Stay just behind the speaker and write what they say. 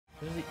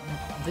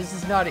This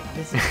is not.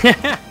 This is.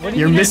 What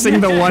You're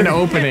missing the one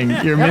opening.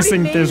 You're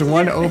missing. There's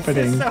one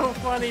opening. This is so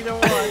funny to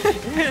watch.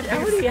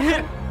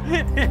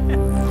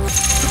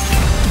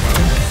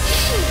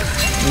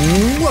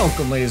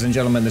 Welcome, ladies and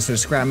gentlemen. This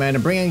is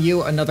ScrapMan, bringing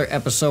you another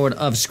episode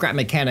of Scrap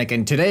Mechanic,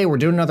 and today we're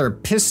doing another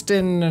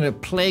piston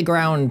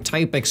playground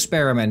type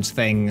experiment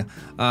thing.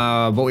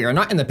 But we are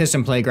not in the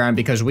piston playground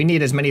because we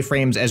need as many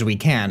frames as we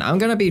can. I'm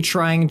gonna be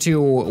trying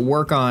to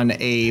work on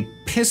a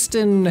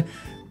piston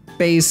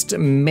based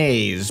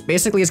maze.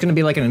 Basically, it's going to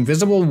be like an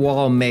invisible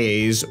wall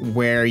maze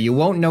where you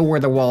won't know where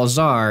the walls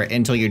are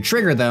until you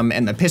trigger them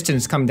and the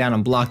pistons come down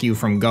and block you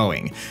from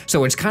going.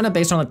 So it's kind of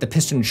based on like the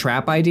piston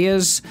trap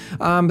ideas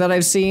that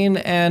I've seen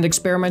and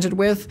experimented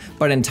with,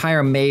 but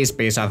entire maze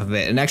based off of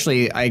it. And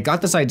actually, I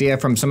got this idea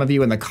from some of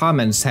you in the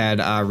comments had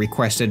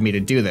requested me to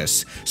do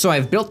this. So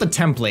I've built the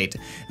template.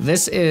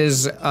 This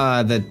is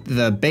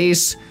the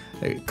base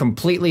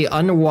completely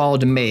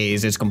unwalled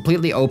maze. It's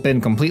completely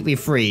open, completely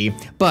free,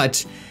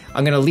 but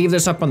I'm gonna leave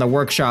this up on the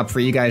workshop for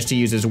you guys to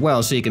use as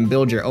well so you can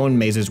build your own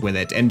mazes with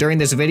it. And during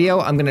this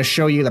video, I'm gonna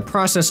show you the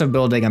process of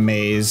building a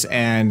maze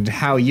and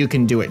how you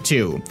can do it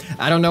too.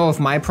 I don't know if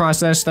my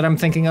process that I'm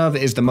thinking of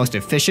is the most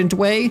efficient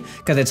way,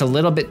 because it's a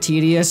little bit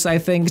tedious, I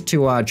think,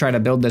 to try to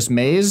build this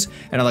maze,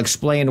 and I'll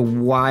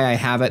explain why I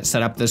have it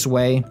set up this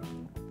way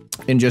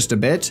in just a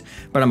bit,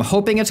 but I'm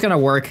hoping it's gonna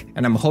work,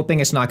 and I'm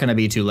hoping it's not gonna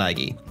be too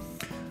laggy.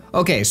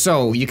 Okay,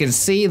 so you can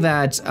see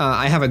that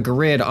I have a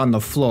grid on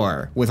the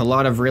floor with a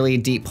lot of really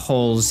deep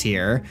holes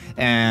here,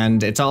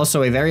 and it's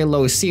also a very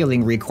low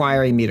ceiling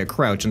requiring me to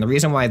crouch. And the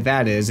reason why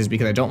that is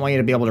because I don't want you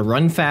to be able to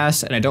run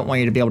fast and I don't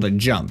want you to be able to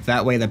jump.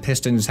 That way the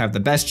pistons have the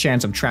best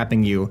chance of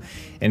trapping you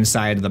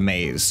inside the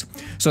maze.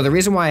 So the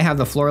reason why I have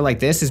the floor like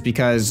this is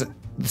because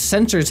the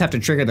sensors have to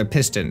trigger the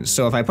pistons.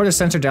 So if I put a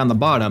sensor down the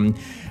bottom,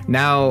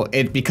 now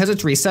because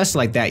it's recessed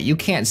like that, you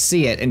can't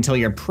see it until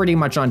you're pretty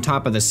much on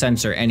top of the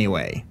sensor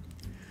anyway.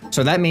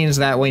 So that means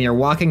that when you're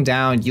walking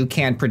down, you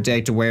can't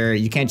predict where,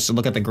 you can't just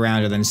look at the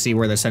ground and then see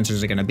where the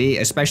sensors are gonna be,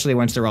 especially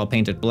once they're all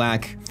painted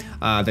black.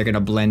 They're gonna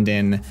blend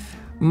in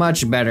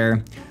much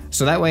better.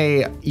 So that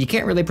way, you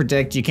can't really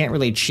predict, you can't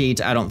really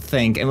cheat, I don't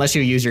think, unless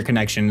you use your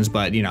connections,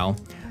 but you know,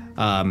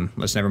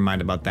 let's never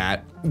mind about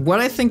that. What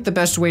I think the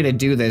best way to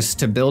do this,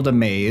 to build a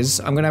maze,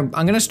 I'm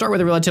gonna start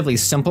with a relatively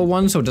simple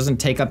one so it doesn't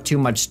take up too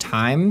much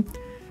time.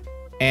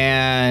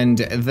 And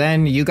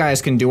then you guys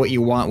can do what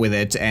you want with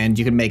it, and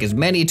you can make as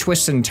many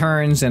twists and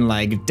turns and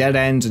like dead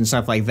ends and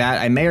stuff like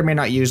that. I may or may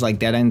not use like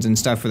dead ends and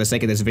stuff for the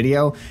sake of this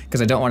video, because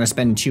I don't want to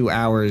spend 2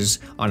 hours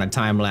on a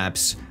time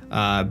lapse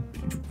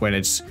when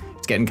it's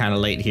getting kind of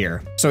late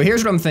here. So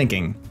here's what I'm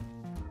thinking.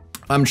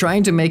 I'm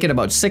trying to make it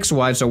about 6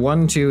 wide, so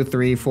 1, 2,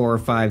 3, 4,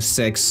 5,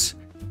 6.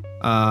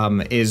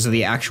 Is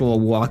the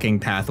actual walking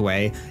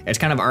pathway. It's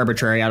kind of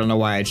arbitrary, I don't know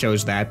why I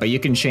chose that, but you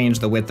can change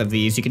the width of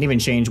these, you can even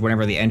change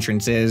whenever the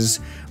entrance is.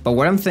 But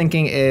what I'm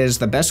thinking is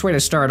the best way to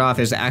start off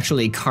is to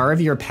actually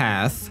carve your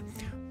path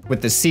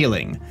with the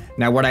ceiling.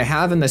 Now what I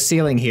have in the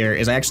ceiling here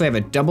is I actually have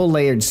a double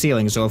layered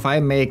ceiling, so if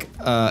I make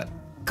an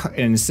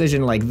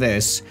incision like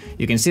this,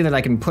 you can see that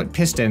I can put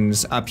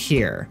pistons up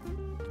here.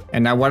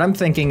 And now what I'm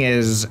thinking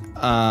is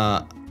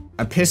a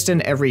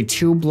piston every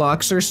 2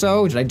 blocks or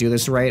so. Did I do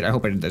this right? I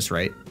hope I did this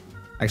right.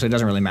 Actually, it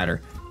doesn't really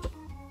matter.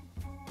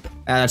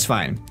 That's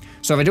fine.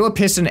 So if I do a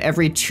piston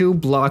every 2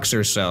 blocks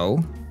or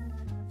so,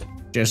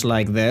 just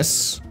like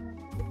this,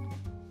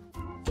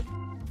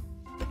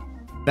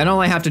 then all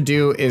I have to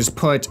do is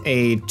put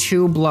a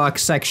 2-block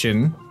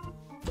section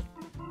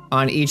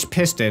on each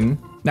piston.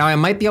 Now I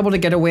might be able to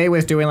get away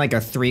with doing like a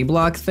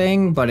 3-block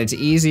thing, but it's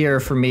easier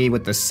for me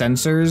with the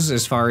sensors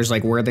as far as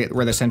like where the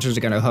sensors are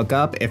gonna hook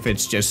up if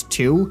it's just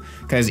 2,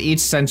 because each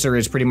sensor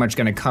is pretty much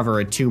gonna cover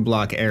a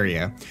 2-block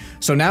area.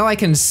 So now I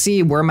can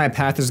see where my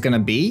path is gonna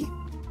be,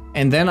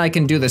 and then I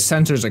can do the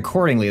sensors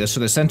accordingly. So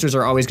the sensors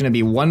are always gonna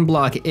be 1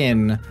 block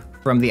in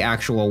from the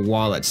actual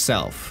wall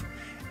itself.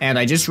 And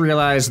I just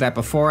realized that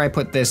before I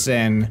put this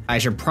in, I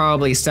should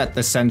probably set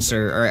the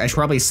sensor, or I should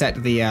probably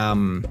set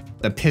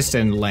the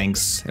piston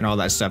lengths and all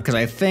that stuff, because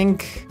I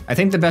think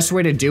the best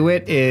way to do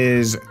it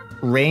is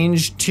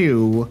range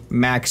 2,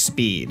 max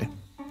speed.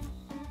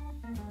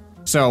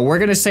 So we're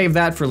gonna save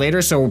that for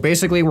later. So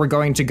basically we're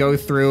going to go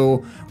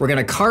through, we're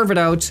gonna carve it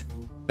out,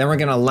 then we're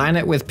gonna line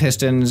it with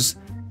pistons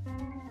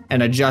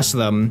and adjust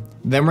them.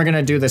 Then we're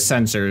gonna do the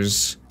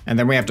sensors, and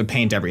then we have to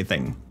paint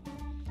everything.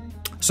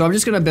 So I'm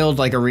just gonna build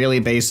like a really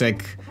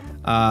basic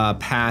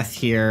path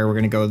here. We're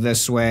gonna go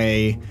this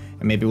way,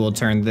 and maybe we'll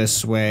turn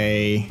this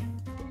way.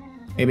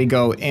 Maybe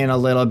go in a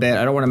little bit.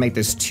 I don't wanna make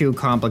this too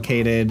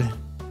complicated.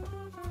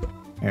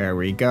 There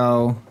we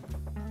go.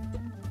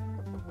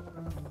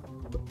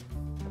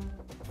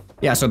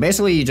 Yeah, so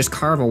basically you just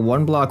carve a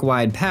 1-block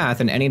wide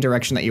path in any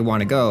direction that you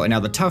wanna go. And now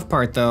the tough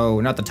part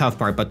though, not the tough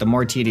part, but the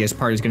more tedious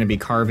part is gonna be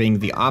carving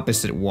the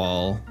opposite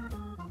wall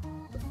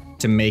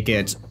to make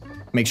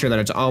sure that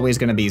it's always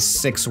gonna be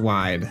 6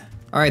 wide.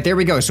 All right, there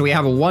we go. So we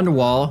have a 1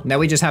 wall. Now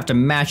we just have to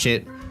match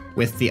it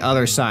with the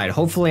other side.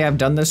 Hopefully I've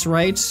done this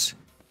right.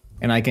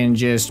 and I can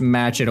just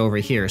match it over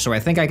here. So I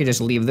think I could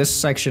just leave this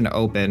section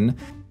open.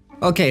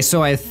 Okay,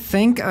 so I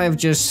think I've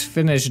just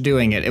finished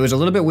doing it. It was a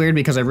little bit weird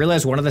because I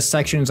realized one of the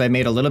sections I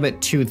made a little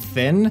bit too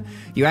thin.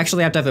 You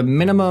actually have to have a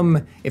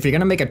minimum, if you're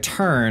gonna make a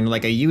turn,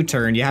 like a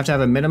U-turn, you have to have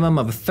a minimum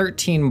of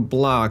 13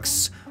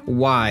 blocks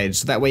wide,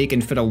 so that way you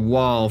can fit a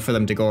wall for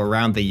them to go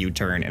around the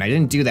U-turn. And I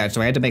didn't do that, so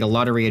I had to make a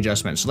lot of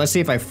readjustments. So let's see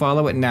if I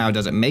follow it now.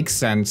 Does it make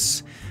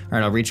sense? All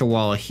right, I'll reach a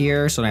wall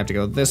here, so I have to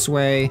go this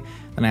way,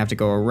 then I have to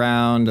go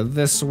around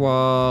this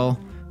wall.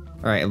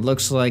 All right, it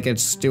looks like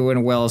it's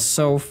doing well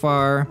so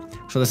far.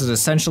 So this is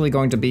essentially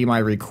going to be my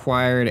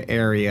required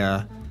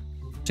area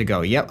to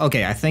go. Yep,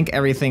 okay, I think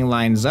everything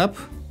lines up.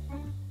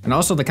 And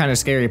also the kind of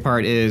scary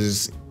part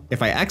is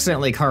if I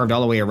accidentally carved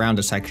all the way around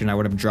a section, I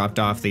would have dropped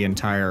off the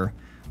entire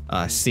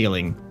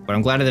ceiling. But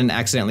I'm glad I didn't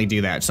accidentally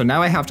do that. So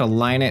now I have to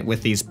line it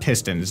with these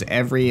pistons,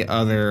 every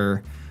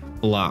other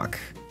block.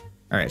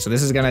 All right, so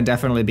this is gonna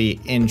definitely be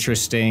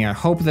interesting. I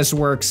hope this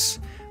works,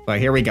 but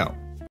here we go.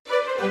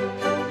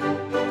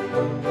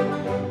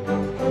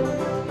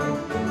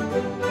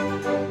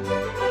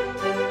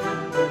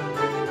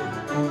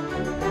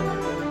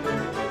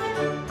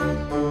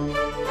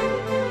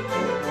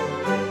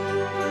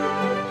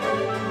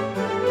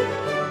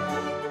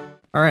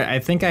 All right, I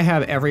think I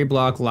have every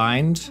block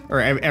lined,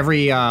 or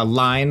every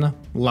line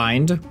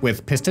lined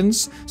with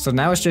pistons. So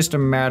now it's just a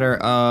matter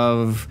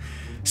of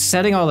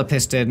setting all the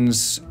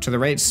pistons to the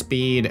right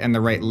speed and the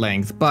right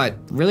length. But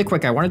really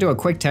quick, I want to do a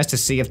quick test to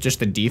see if just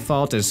the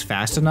default is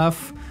fast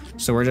enough.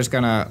 So we're just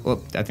gonna,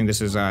 oh, I think this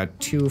is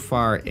too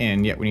far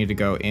in. Yet we need to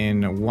go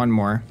in one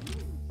more.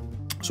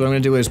 So what I'm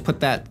gonna do is put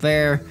that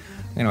there,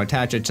 you know,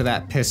 attach it to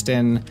that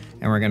piston,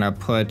 and we're gonna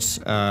put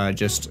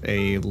just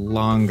a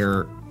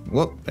longer,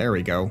 whoop, there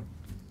we go.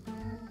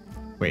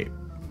 Wait,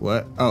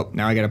 what? Oh,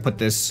 now I gotta put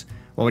this,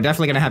 well, we're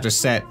definitely gonna have to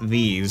set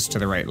these to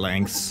the right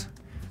lengths.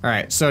 All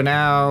right, so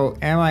now,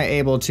 am I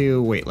able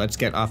to, wait, let's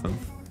get off of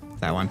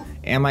that one.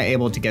 Am I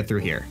able to get through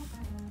here?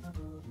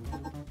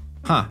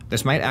 Huh,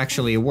 this might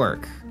actually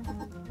work.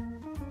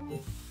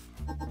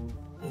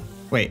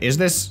 Wait, is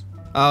this?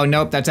 Oh,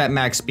 nope, that's at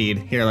max speed.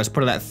 Here, let's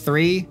put it at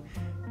 3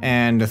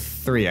 and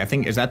 3. I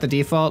think, is that the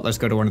default? Let's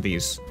go to one of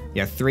these.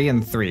 Yeah, 3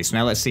 and 3. So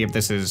now let's see if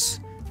this is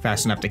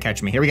fast enough to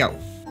catch me. Here we go.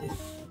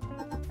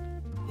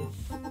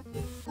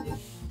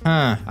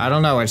 Huh, I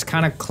don't know, it's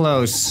kind of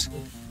close.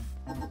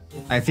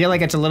 I feel like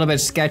it's a little bit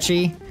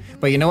sketchy,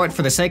 but you know what,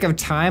 for the sake of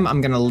time,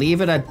 I'm gonna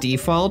leave it at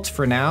default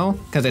for now,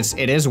 because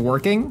it is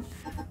working,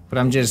 but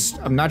I'm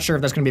not sure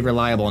if that's gonna be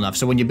reliable enough.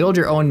 So when you build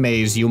your own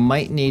maze, you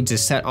might need to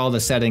set all the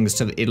settings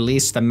to at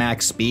least the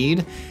max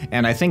speed,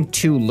 and I think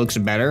 2 looks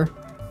better,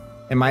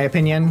 in my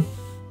opinion.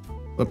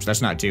 Whoops,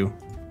 that's not 2.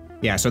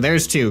 Yeah, so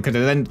there's 2, because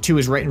then 2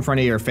 is right in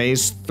front of your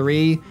face.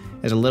 3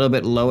 is a little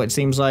bit low, it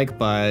seems like,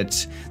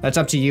 but that's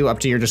up to you, up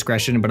to your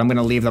discretion, but I'm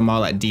gonna leave them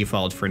all at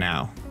default for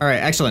now. All right,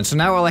 excellent. So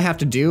now all I have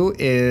to do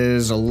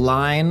is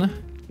line,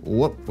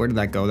 whoop, where did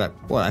that go?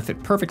 Well, that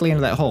fit perfectly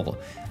into that hole.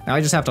 Now I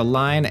just have to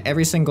line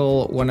every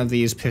single one of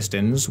these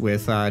pistons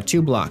with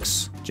 2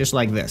 blocks, just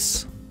like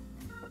this.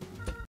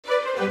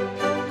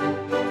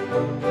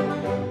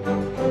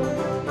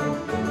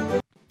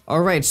 All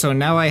right, so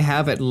now I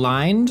have it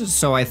lined,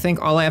 so I think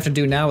all I have to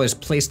do now is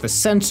place the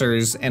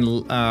sensors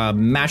and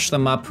match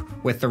them up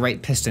with the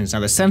right pistons. Now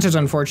the sensors,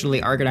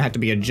 unfortunately, are gonna have to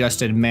be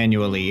adjusted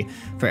manually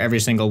for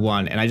every single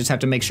one, and I just have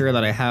to make sure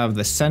that I have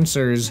the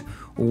sensors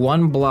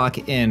 1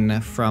 block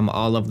in from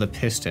all of the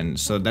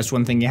pistons. So that's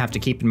one thing you have to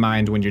keep in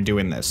mind when you're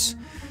doing this.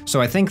 So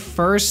I think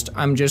first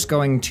I'm just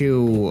going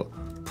to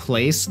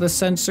place the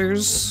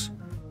sensors,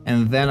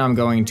 and then I'm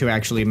going to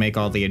actually make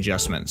all the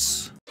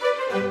adjustments.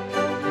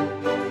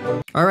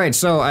 All right,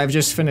 so I've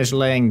just finished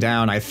laying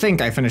down, I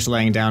think I finished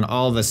laying down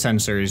all the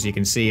sensors you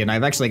can see, and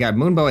I've actually got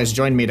Moonbo has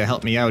joined me to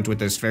help me out with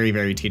this very,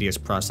 very tedious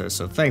process.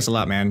 So thanks a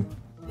lot, man,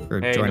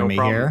 for joining me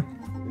here.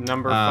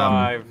 Number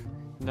 5.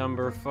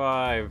 Number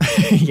 5.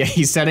 Yeah,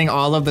 he's setting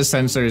all of the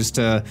sensors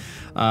to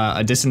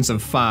a distance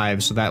of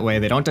 5, so that way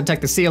they don't detect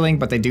the ceiling,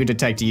 but they do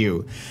detect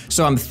you.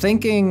 So I'm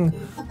thinking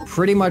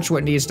pretty much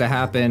what needs to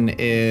happen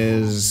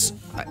is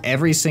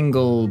every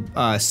single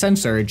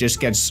sensor just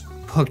gets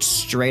hooked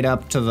straight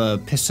up to the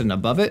piston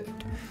above it,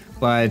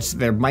 but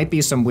there might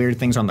be some weird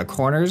things on the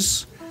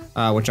corners,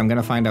 which I'm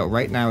gonna find out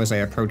right now as I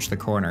approach the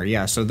corner.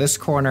 Yeah, so this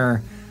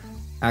corner,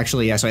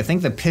 actually, yeah, so I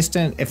think the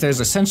piston, if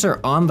there's a sensor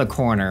on the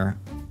corner,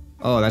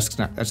 oh,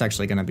 that's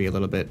actually gonna be a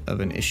little bit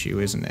of an issue,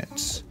 isn't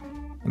it?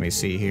 Let me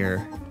see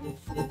here.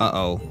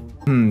 Uh-oh.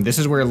 This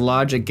is where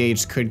logic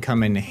gates could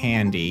come in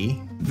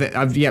handy.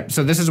 Yep,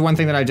 so this is one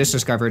thing that I just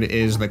discovered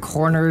is the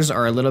corners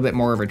are a little bit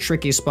more of a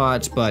tricky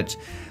spot, but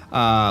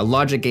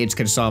logic gates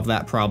could solve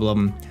that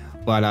problem.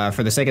 But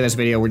for the sake of this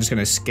video, we're just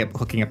gonna skip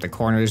hooking up the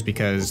corners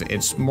because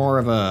it's more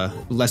of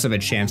less of a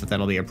chance that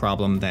that'll be a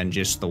problem than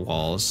just the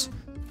walls.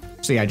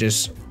 So yeah,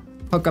 just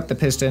hook up the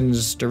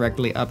pistons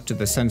directly up to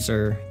the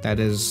sensor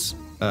that is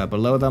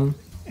below them,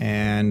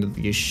 and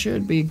you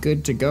should be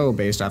good to go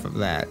based off of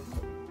that.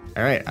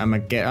 All right, I'm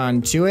gonna get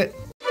on to it.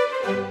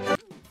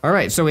 All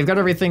right, so we've got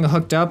everything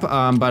hooked up,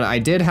 but I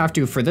did have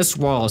to, for this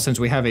wall, since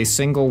we have a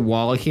single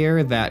wall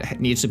here that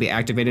needs to be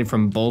activated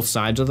from both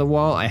sides of the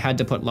wall, I had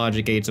to put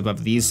logic gates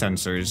above these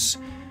sensors.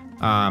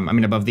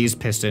 Above these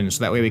pistons,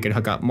 so that way we could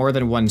hook up more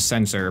than one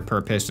sensor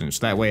per piston.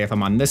 So that way if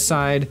I'm on this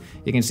side,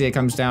 you can see it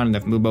comes down, and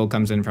if Moonbo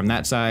comes in from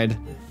that side,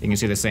 you can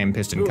see the same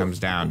piston comes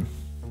down.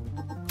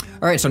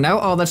 All right, so now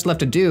all that's left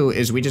to do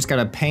is we just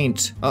gotta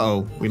paint,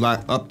 we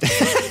locked up.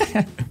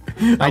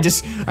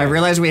 I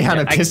realized we had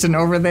a piston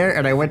over there,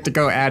 and I went to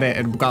go at it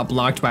and got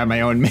blocked by my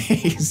own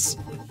maze.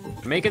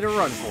 Making a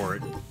run for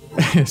it.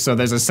 So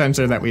there's a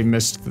sensor that we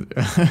missed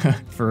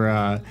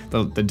for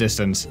the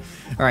distance.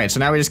 All right,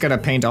 so now we just gotta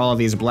paint all of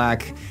these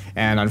black,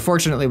 and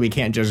unfortunately we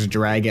can't just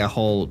drag a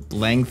whole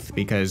length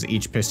because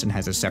each piston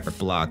has a separate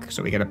block.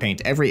 So we gotta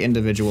paint every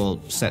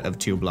individual set of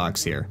 2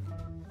 blocks here.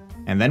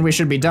 And then we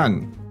should be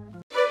done.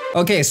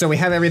 Okay, so we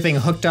have everything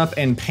hooked up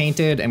and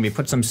painted, and we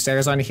put some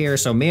stairs on here.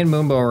 So me and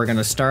Moonbo are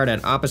gonna start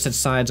at opposite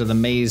sides of the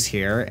maze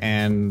here,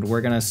 and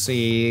we're gonna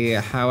see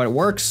how it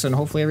works, and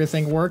hopefully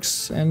everything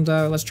works, and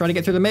let's try to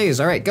get through the maze.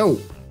 All right, go.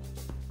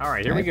 All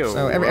right, here we go.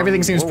 So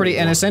everything seems pretty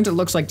innocent. It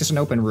looks like just an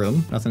open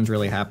room. Nothing's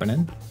really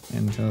happening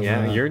until.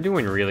 Yeah, you're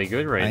doing really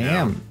good right now. I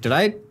am. Did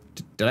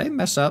I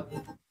mess up?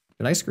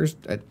 Did I screw?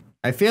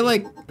 I feel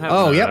like.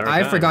 Oh, yep.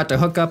 I forgot to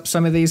hook up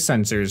some of these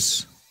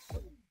sensors.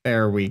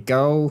 There we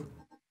go.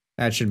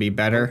 That should be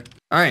better.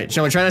 All right,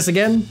 shall we try this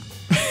again?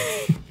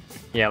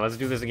 Yeah, let's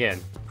do this again.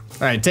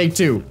 All right, take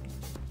 2.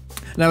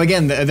 Now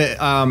again,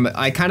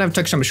 I kind of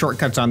took some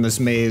shortcuts on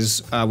this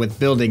maze with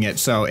building it,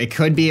 so it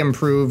could be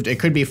improved. It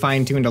could be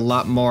fine-tuned a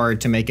lot more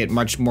to make it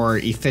much more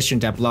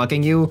efficient at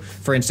blocking you.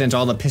 For instance,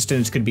 all the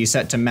pistons could be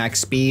set to max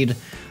speed.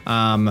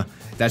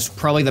 That's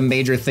probably the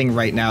major thing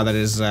right now that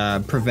is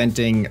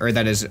preventing, or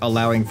that is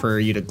allowing for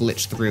you to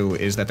glitch through,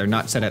 is that they're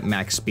not set at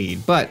max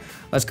speed. But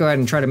let's go ahead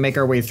and try to make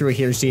our way through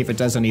here, see if it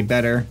does any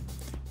better.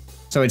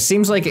 So it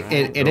seems like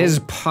it is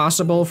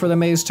possible for the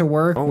maze to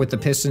work with the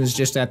pistons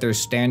just at their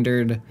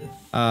standard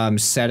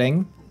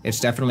setting. It's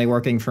definitely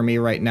working for me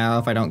right now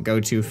if I don't go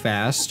too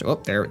fast.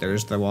 Oh,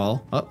 there's the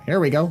wall. Oh,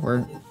 here we go.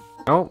 We're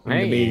going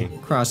to be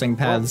crossing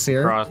paths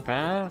here. Cross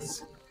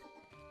paths.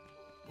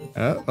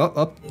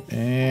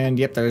 And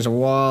yep, there's a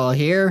wall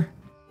here.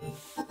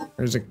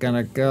 Where's it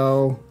gonna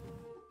go?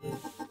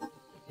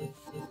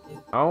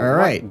 Oh, all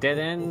right. Dead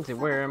end.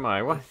 Where am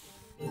I? What?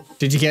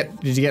 Did you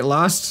get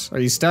lost? Are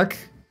you stuck?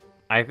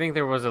 I think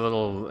there was a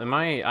little.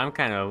 I'm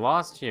kind of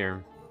lost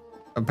here.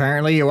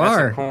 Apparently you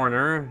are. That's a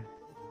corner.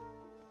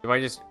 Do I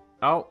just?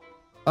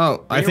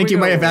 Oh, I think you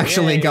might have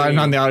actually gotten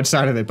on the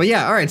outside of it. But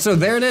yeah, all right, so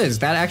there it is.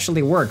 That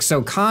actually works.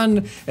 So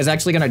Kan is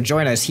actually going to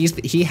join us.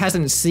 He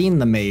hasn't seen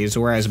the maze,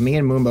 whereas me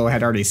and Moonbo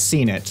had already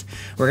seen it.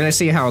 We're going to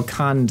see how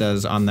Kan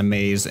does on the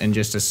maze in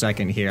just a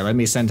second here. Let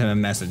me send him a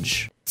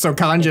message. So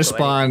Kan just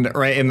spawned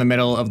right in the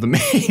middle of the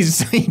maze,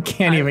 so he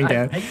can't even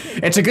get...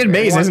 It's a good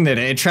maze, isn't it?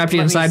 It trapped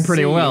you inside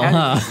pretty well,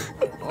 huh?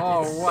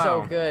 Oh, wow.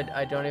 So good,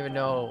 I don't even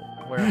know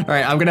where...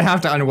 Alright, I'm gonna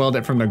have to unweld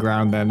it from the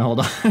ground then,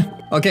 hold on.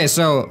 Okay,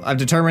 so I've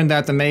determined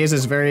that the maze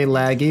is very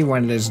laggy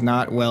when it is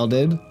not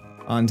welded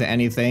onto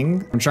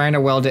anything. I'm trying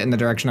to weld it in the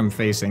direction I'm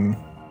facing.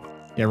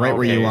 Yeah, right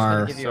where you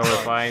are. So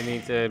if I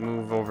need to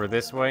move over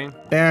this way?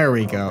 There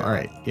we go,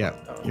 alright, yeah,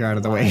 you're out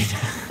of the way.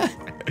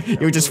 You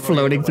were just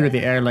floating through the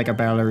air like a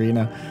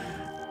ballerina.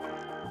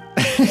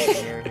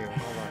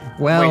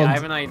 Well, wait, I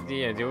have an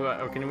idea. Do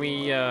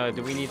we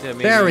need to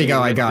maybe there we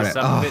go, I got it.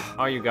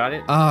 Oh, you got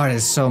it? Oh, it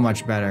is so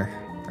much better.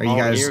 Are you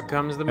guys... Here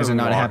comes the moonwalk. Has it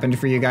not happened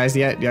for you guys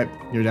yet? Yep,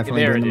 you're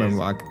definitely doing the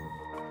moonwalk.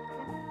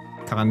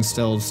 Kan's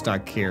still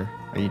stuck here.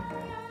 Are you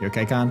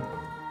okay, Kan?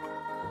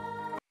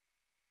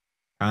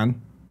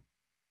 Kan?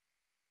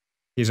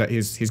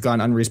 He's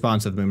gone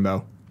unresponsive,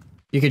 Moonbo.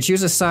 You could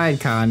choose a side,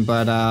 Kan,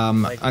 but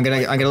I'm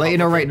gonna let you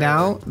know right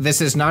now,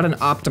 this is not an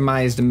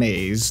optimized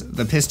maze.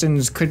 The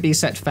pistons could be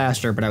set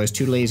faster, but I was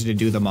too lazy to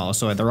do them all,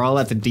 so they're all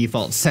at the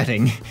default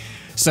setting.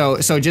 So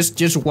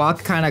just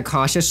walk kind of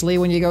cautiously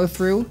when you go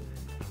through,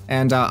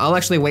 and I'll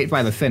actually wait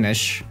by the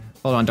finish.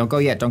 Hold on, don't go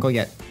yet, don't go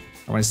yet.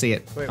 I want to see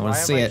it. Wait, I want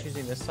to see it. why am I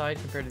choosing this side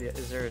compared to the?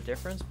 Is there a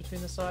difference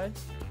between the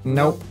sides?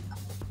 Nope.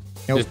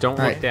 Just don't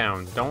look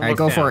down. Don't look down. Alright,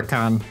 go for it,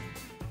 Kan.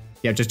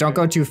 Yeah, just don't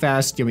go too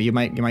fast. You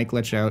might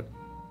glitch out.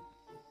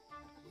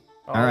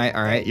 Oh, all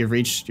right. You've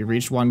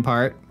reached one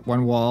part,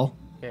 one wall.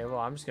 Okay, well,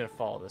 I'm just gonna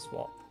follow this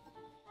wall.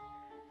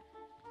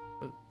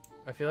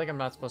 I feel like I'm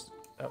not supposed to.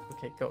 Oh,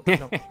 okay, go.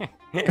 No.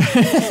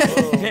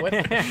 Whoa,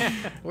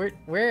 what?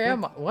 Where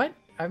am I? What?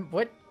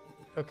 What?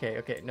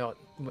 Okay. No,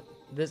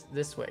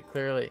 this way.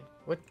 Clearly.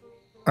 What?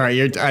 All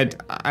right,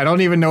 I don't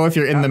even know if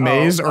you're in the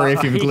maze or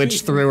if you've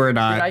glitched through or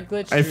not.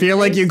 I feel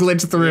like you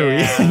glitched through.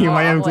 Yeah. You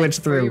might have glitched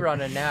through.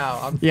 Running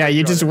now. Yeah,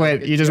 you just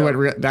went.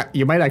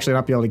 You might actually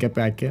not be able to get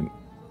back in.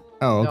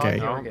 Oh, okay.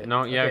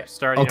 No, yeah,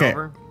 starting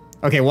over.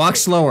 Okay, walk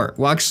slower.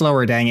 Walk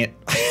slower, dang it.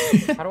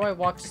 How do I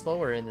walk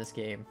slower in this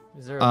game?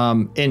 Is there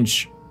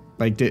inch.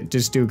 Like,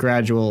 just do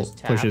gradual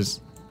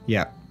pushes.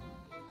 Yeah.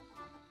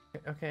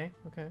 Okay,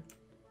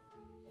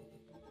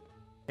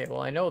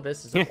 well, I know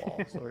this is a wall,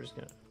 so we're just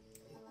gonna...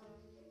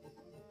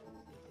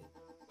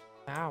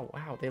 Ow,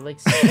 wow, they like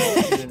smoke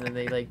you and then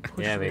they like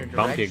push Yeah, you they in a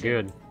bump you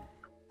direction. good.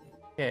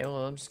 Okay,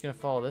 well, I'm just gonna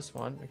follow this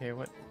one. Okay,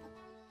 what?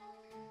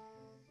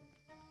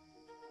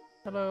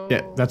 Hello.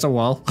 Yeah, that's a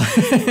wall.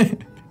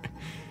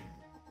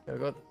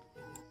 Go.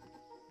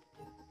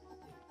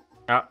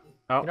 Oh,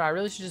 oh. You know, I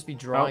really should just be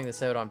drawing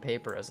this out on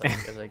paper as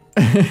like.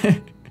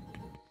 Okay,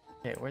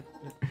 what?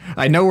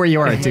 I know where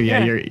you are too.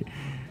 Yeah, you're.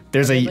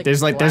 There's I a mean, like,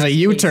 there's a glass case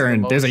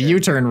U-turn. of There's a motion.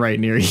 U-turn right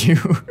near you.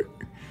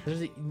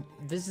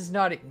 This is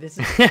not. This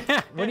is.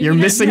 What do You're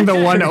you missing the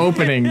one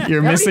opening. You're How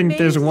many missing.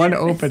 There's names one is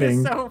this?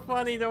 opening. So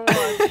funny to watch.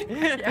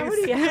 Yeah, what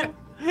do you have?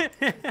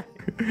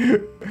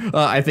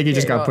 I think he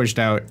just Okay, got pushed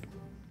out.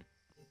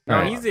 No,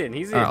 Alright. he's in.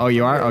 He's in. Oh,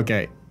 you are?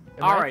 Okay.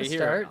 Am I at Alright, the here.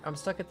 start? I'm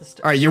stuck at the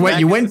start. All right, you Back went.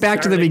 You to went the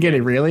back to the start beginning.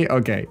 again. Really?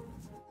 Okay.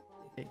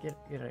 Okay, get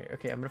out.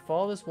 Okay, I'm gonna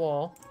follow this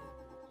wall.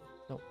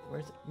 No,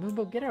 where's it?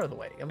 Moonbo, get out of the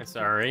way.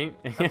 Sorry.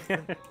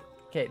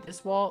 Okay,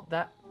 this wall.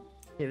 Okay,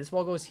 this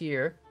wall goes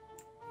here.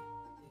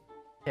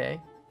 Okay.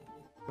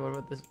 What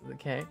about this?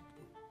 Okay.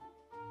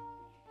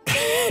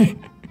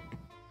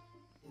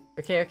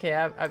 Okay.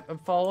 I'm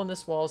following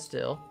this wall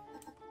still.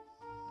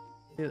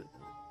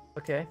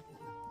 Okay.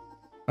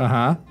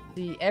 Uh-huh.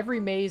 See, every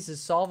maze is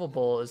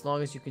solvable as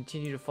long as you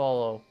continue to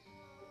follow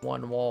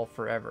one wall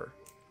forever.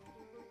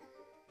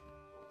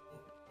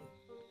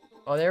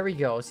 Oh, there we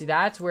go. See,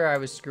 that's where I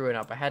was screwing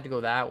up. I had to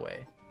go that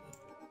way.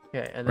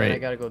 Okay, and then I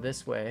Right. gotta go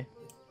this way.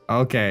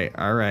 Okay,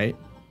 all right.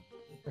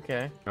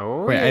 Okay.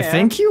 Oh, Wait, yeah. I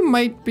think you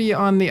might be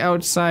on the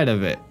outside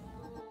of it.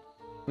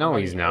 No, Oh,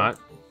 he's yeah. not.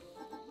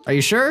 Are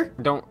you sure?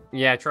 Don't.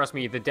 Yeah, trust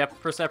me. The depth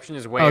perception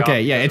is way off.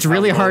 Okay, yeah, because it's of how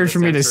really low hard the for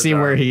me to sensors see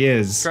are. where he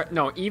is.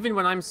 No, even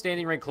when I'm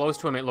standing right close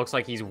to him, it looks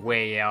like he's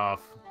way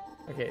off.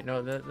 Okay,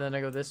 no, then I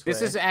go this way.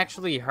 This is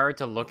actually hard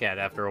to look at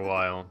after a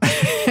while.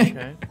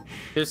 Okay.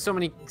 There's so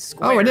many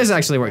squares. Oh, it is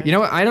actually work. You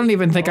know what? I don't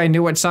even think I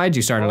knew what side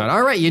you started on.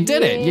 All right, you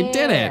did it. You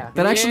did it. Yeah.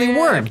 That actually Yeah.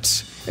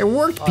 worked. It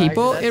worked, Oh, actually,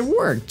 people. It that's-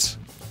 worked.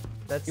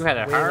 That's You had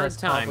a way hard less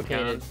time,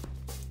 complicated.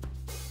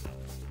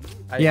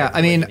 Yeah, feel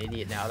I mean, like an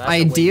idiot now. That's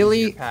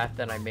ideally- a way easier path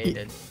than I made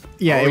it.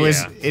 Yeah, Oh, it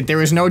was. yeah. There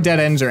was no dead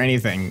ends or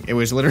anything. It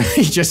was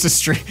literally just a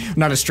straight,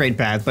 not a straight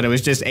path, but it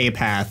was just a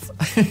path.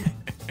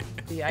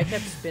 See, I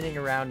kept spinning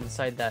around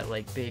inside that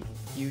like big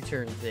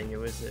U-turn thing.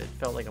 It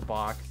felt like a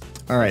box.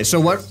 All right, so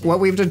what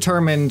we've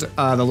determined,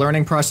 the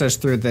learning process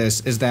through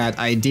this is that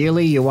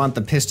ideally you want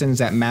the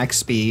pistons at max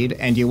speed,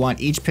 and you want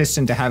each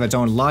piston to have its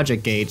own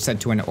logic gate set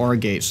to an OR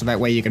gate, so that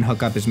way you can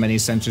hook up as many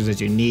sensors as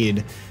you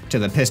need to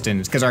the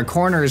pistons. Because our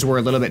corners were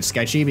a little bit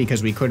sketchy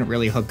because we couldn't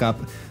really hook up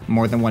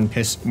more than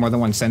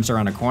one sensor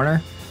on a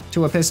corner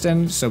to a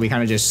piston, so we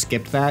kind of just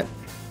skipped that.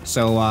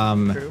 So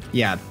True.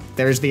 yeah,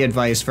 there's the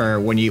advice for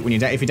if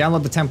you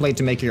download the template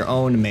to make your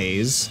own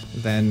maze,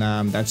 then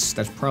that's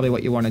probably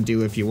what you want to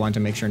do if you want to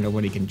make sure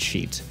nobody can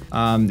cheat.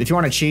 If you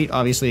want to cheat,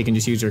 obviously you can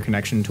just use your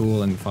connection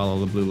tool and follow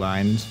the blue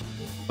lines,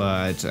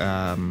 but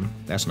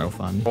that's no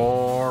fun.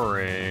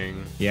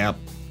 Boring. Yep.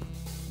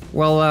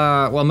 Well,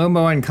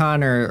 Moonbo and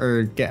Kan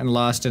are getting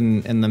lost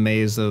in the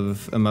maze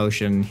of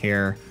emotion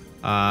here.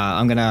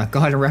 I'm gonna go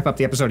ahead and wrap up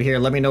the episode here.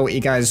 Let me know what you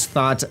guys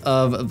thought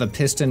of the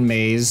piston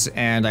maze,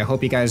 and I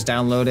hope you guys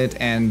download it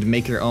and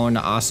make your own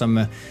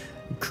awesome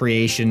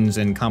creations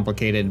and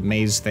complicated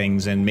maze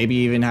things, and maybe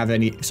even have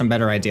some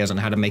better ideas on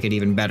how to make it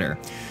even better.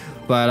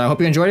 But I hope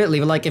you enjoyed it.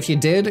 Leave a like if you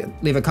did.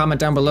 Leave a comment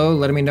down below.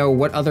 Let me know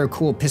what other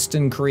cool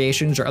piston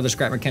creations or other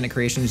scrap mechanic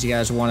creations you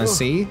guys want to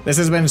see. This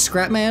has been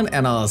ScrapMan,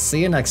 and I'll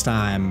see you next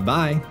time.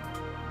 Bye.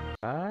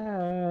 Bye.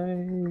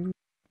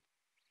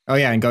 Oh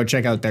yeah, and go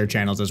check out their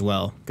channels as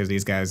well, because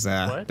these guys,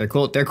 What? they're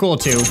cool. They're cool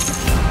too.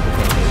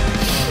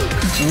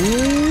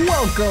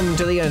 Welcome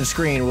to the end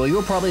screen. Well,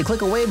 you'll probably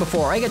click away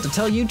before I get to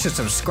tell you to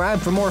subscribe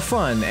for more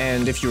fun.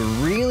 And if you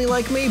really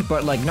like me,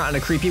 but like not in a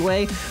creepy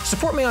way,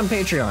 support me on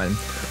Patreon.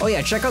 Oh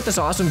yeah, check out this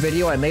awesome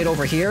video I made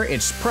over here.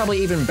 It's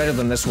probably even better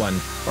than this one,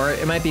 or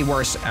it might be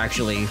worse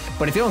actually.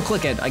 But if you don't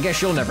click it, I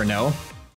guess you'll never know.